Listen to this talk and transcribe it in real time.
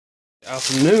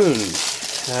Afternoon.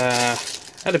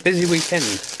 Had a busy weekend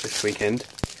this weekend,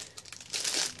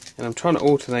 and I'm trying to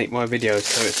alternate my videos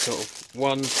so it's sort of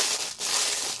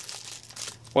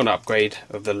one upgrade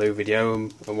of the loo video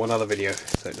and one other video,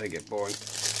 so they get boring.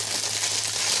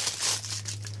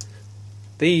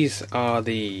 These are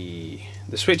the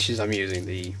switches I'm using,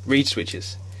 the reed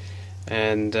switches,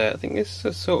 and I think it's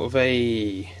a sort of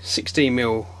a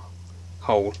 16mm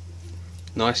hole,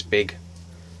 nice big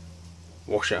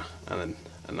washer, and then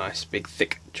a nice big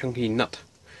thick chunky nut.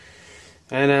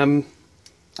 And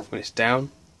when it's down,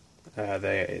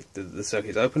 the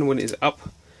circuit's open. When it's up,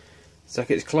 the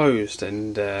circuit is closed,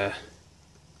 and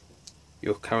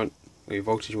your current or your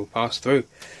voltage will pass through.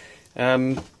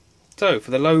 So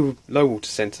for the low water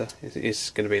sensor,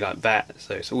 it's going to be like that.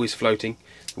 So it's always floating.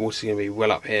 The water's going to be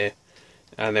well up here,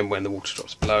 and then when the water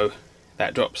drops below,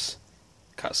 that drops,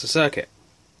 cuts the circuit.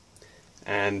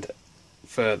 And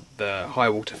for the high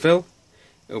water fill,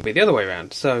 it will be the other way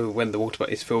around. So when the water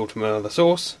is filled from another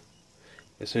source,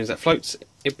 as soon as that floats,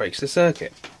 it breaks the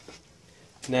circuit.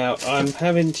 Now I'm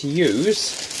having to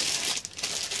use,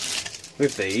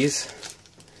 with these,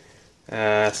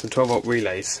 some 12-volt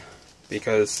relays,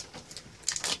 because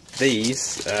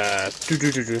these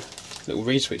little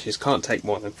reed switches can't take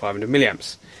more than 500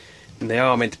 milliamps, and they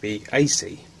are meant to be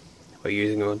AC. We're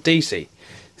using them on DC,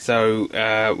 so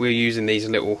we're using these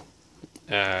little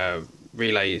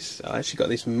relays. I actually got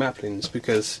these from Maplins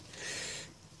because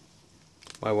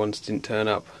my ones didn't turn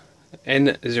up.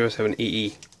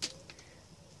 N07EE.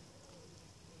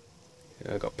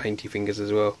 I've got painty fingers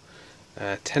as well.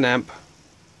 10 amp.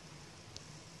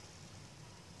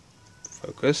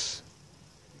 Focus.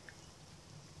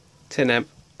 10 amp,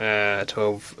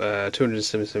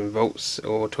 277 volts,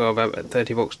 or 12 amp at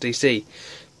 30 volts DC,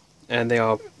 and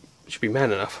they should be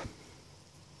man enough,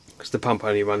 because the pump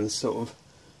only runs sort of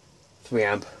 3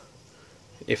 amp,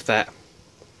 if that.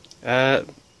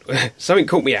 Something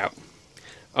caught me out.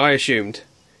 I assumed,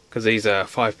 because these are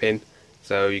 5-pin,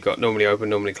 so you got normally open,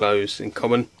 normally closed, in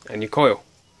common, and your coil.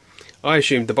 I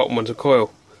assumed the bottom one's a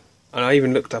coil, and I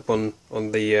even looked up on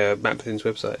the Maplins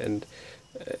website, and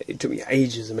it took me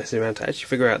ages of messing around to actually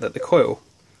figure out that the coil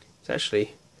is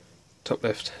actually top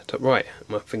left, top right.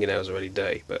 My fingernails are already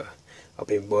dirty, but I've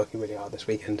been working really hard this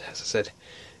weekend, as I said.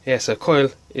 Yeah, so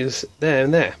coil is there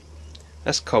and there.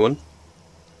 That's common.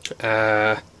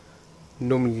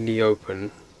 Normally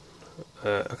open.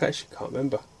 I actually can't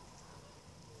remember.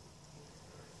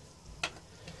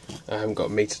 I haven't got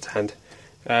a meter to hand.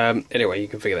 Anyway, you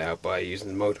can figure that out by using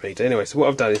the multimeter. Anyway, so what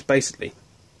I've done is basically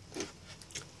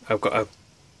I've got a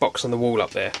box on the wall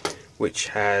up there which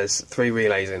has 3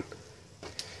 relays in.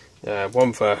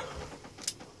 One for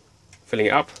filling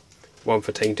it up, one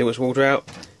for taking too much water out,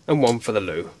 and one for the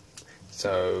loo.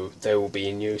 So they will be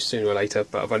in use sooner or later,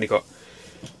 but I've only got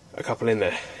a couple in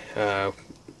there. I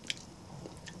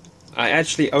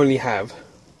actually only have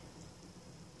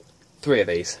 3 of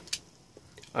these.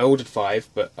 I ordered 5,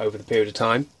 but over the period of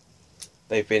time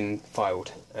they've been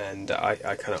filed, and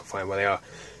I cannot find where they are.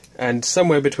 And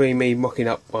somewhere between me mocking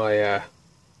up my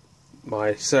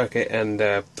my circuit and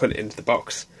put it into the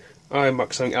box, I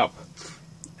mucked something up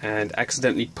and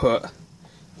accidentally put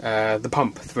the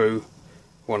pump through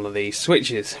one of these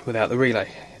switches without the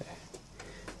relay,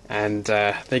 and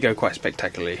they go quite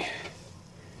spectacularly.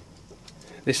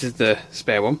 This is the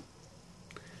spare one.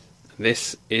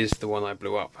 This is the one I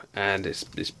blew up, and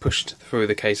it's pushed through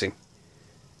the casing.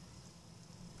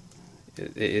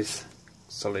 It is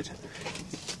solid.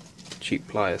 Cheap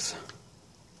pliers.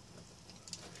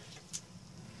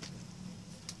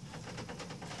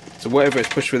 So whatever is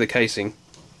pushed through the casing,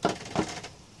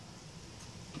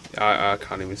 I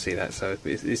can't even see that, so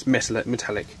it's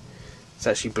metallic. It's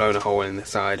actually blown a hole in the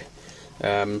side.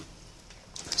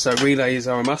 So relays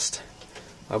are a must.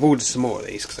 I've ordered some more of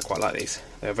these because I quite like these.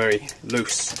 They're very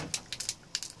loose.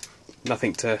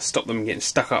 Nothing to stop them getting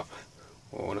stuck up,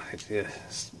 or nothing to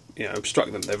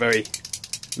obstruct them. They're very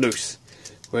loose.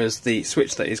 Whereas the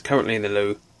switch that is currently in the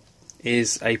loo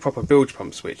is a proper bilge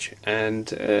pump switch,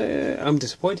 and I'm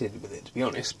disappointed with it, to be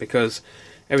honest, because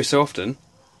every so often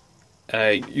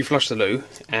you flush the loo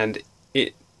and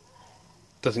it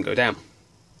doesn't go down.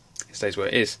 It stays where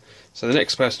it is. So the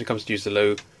next person who comes to use the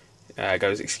loo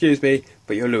goes, "Excuse me,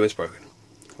 but your loo is broken."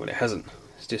 Well, it hasn't.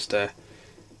 It's just it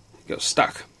got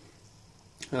stuck.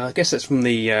 I guess that's from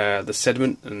the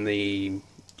sediment and the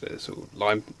sort of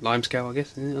lime scale, I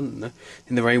guess, I don't know,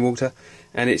 in the rainwater,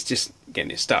 and it's just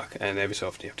getting it stuck, and every so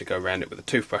often you have to go around it with a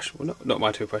toothbrush. Well, not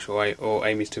my toothbrush or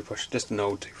Amy's toothbrush, just an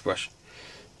old toothbrush,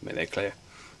 make that clear.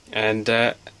 And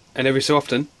every so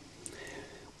often,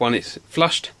 when it's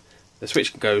flushed, the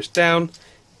switch goes down,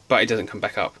 but it doesn't come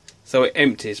back up. So it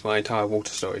empties my entire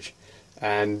water storage,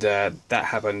 and that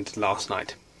happened last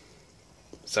night.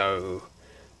 So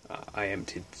I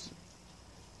emptied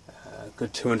a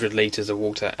good 200 litres of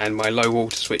water, and my low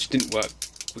water switch didn't work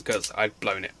because I'd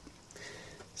blown it.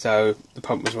 So the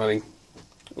pump was running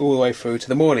all the way through to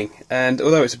the morning, and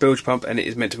although it's a bilge pump and it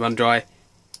is meant to run dry,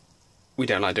 we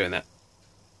don't like doing that.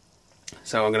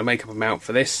 So I'm going to make up a mount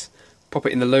for this, pop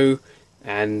it in the loo,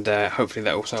 and hopefully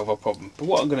that will solve our problem. But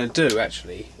what I'm going to do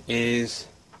actually is,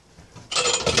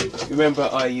 remember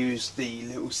I used the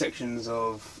little sections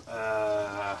of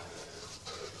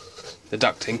the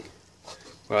ducting.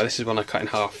 Well, this is one I cut in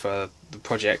half for the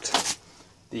project.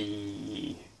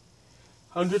 The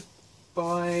 100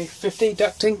 by 50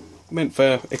 ducting, meant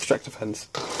for extractor fans.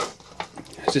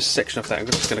 It's just a section of that. I'm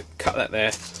just going to cut that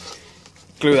there,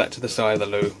 glue that to the side of the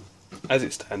loo as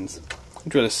it stands.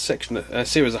 Drill a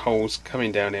series of holes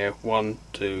coming down here. 1,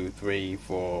 2, 3,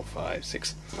 4, 5,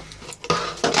 6.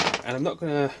 And I'm not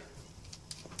gonna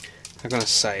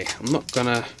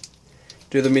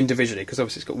do them individually, because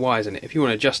obviously it's got wires in it. If you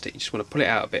want to adjust it, you just want to pull it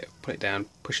out a bit, put it down,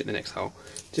 push it in the next hole.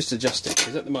 Just adjust it,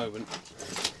 because at the moment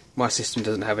my system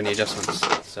doesn't have any adjustments.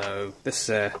 So this,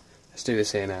 let's do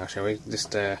this here now, shall we?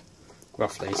 Just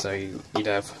roughly. So you'd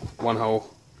have one hole,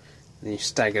 and then you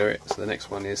stagger it. So the next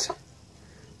one is.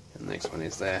 And the next one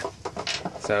is there.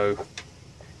 So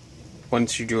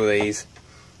once you draw these,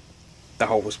 the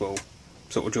holes will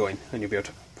sort of join, and you'll be able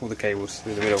to pull the cables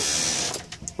through the middle.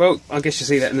 Well, I guess you'll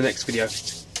see that in the next video.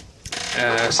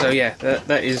 So yeah,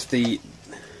 that is the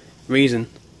reason,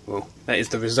 well, that is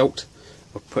the result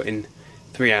of putting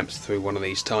 3 amps through one of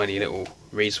these tiny little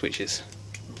reed switches.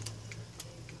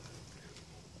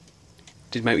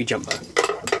 Did make me jump though.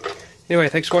 Anyway,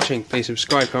 thanks for watching. Please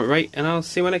subscribe, comment, rate, and I'll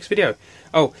see you in my next video.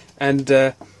 Oh, and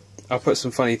I'll put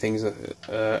some funny things,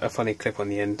 a funny clip on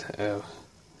the end,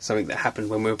 something that happened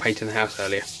when we were painting the house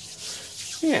earlier.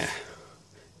 Yeah.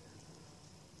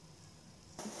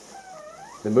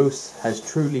 The moose has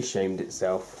truly shamed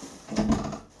itself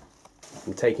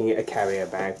from taking it a carrier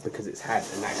bag because it's had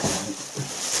an accident.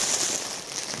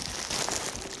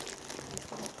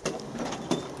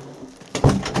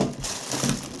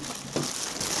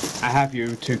 I have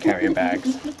you 2 carrier bags.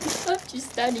 I'm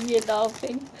just standing here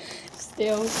laughing.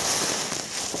 Still.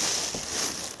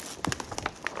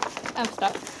 I'm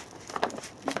stuck.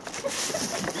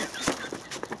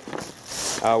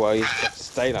 Oh well, you just have to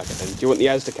stay like it then. Do you want the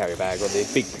Asda carrier bag or the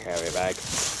big carrier bag?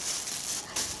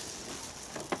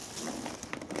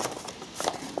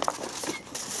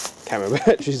 Camera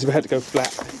battery's about to go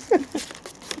flat.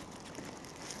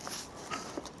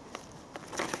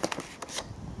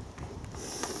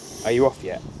 Are you off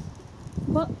yet?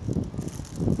 What?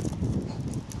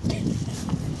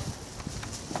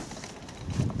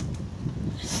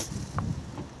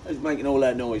 Who's making all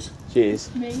that noise?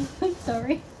 Cheers. Me. I'm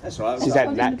sorry. That's right. She's had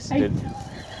an accident.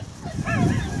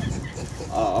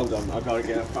 Oh, hold on, I gotta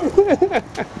get a phone.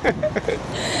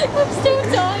 I'm still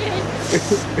tired.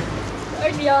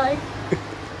 Only I.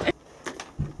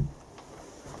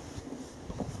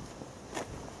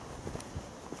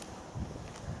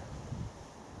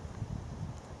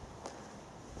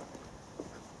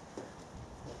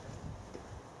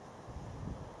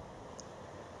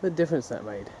 What difference that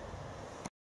made.